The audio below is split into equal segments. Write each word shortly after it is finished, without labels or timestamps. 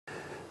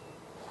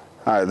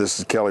Hi, this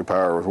is Kelly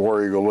Power with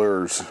War Eagle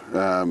Lures.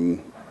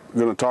 I'm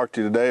going to talk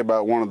to you today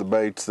about one of the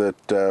baits that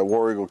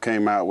War Eagle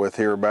came out with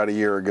here about a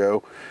year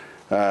ago.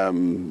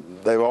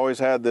 They've always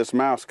had this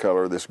mouse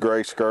color, this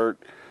gray skirt,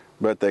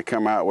 but they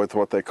come out with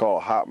what they call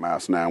hot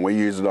mouse now. And we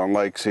use it on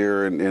lakes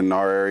here in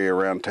our area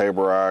around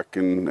Table Rock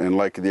and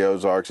Lake of the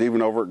Ozarks,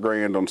 even over at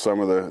Grand on some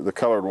of the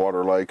colored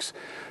water lakes.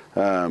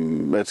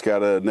 It's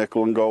got a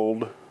nickel and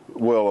gold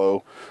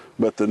willow,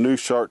 but the new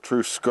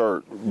chartreuse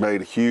skirt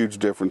made a huge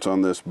difference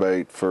on this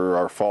bait for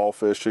our fall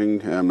fishing.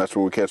 That's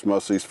when we catch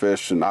most of these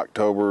fish in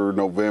October,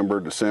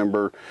 November,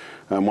 December.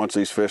 Once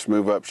these fish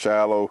move up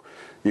shallow,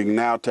 you can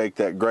now take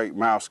that great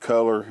mouse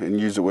color and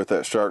use it with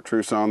that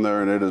chartreuse on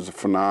there, and it is a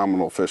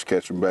phenomenal fish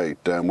catching bait.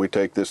 We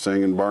take this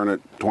thing and burn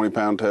it,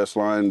 20-pound test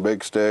line,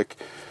 big stick,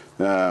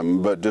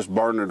 but just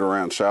burn it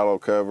around shallow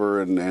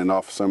cover and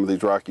off some of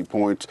these rocky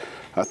points.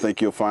 I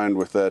think you'll find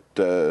with that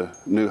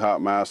new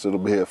hot mouse, it'll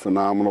be a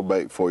phenomenal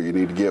bait for you. You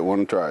need to get one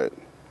and try it.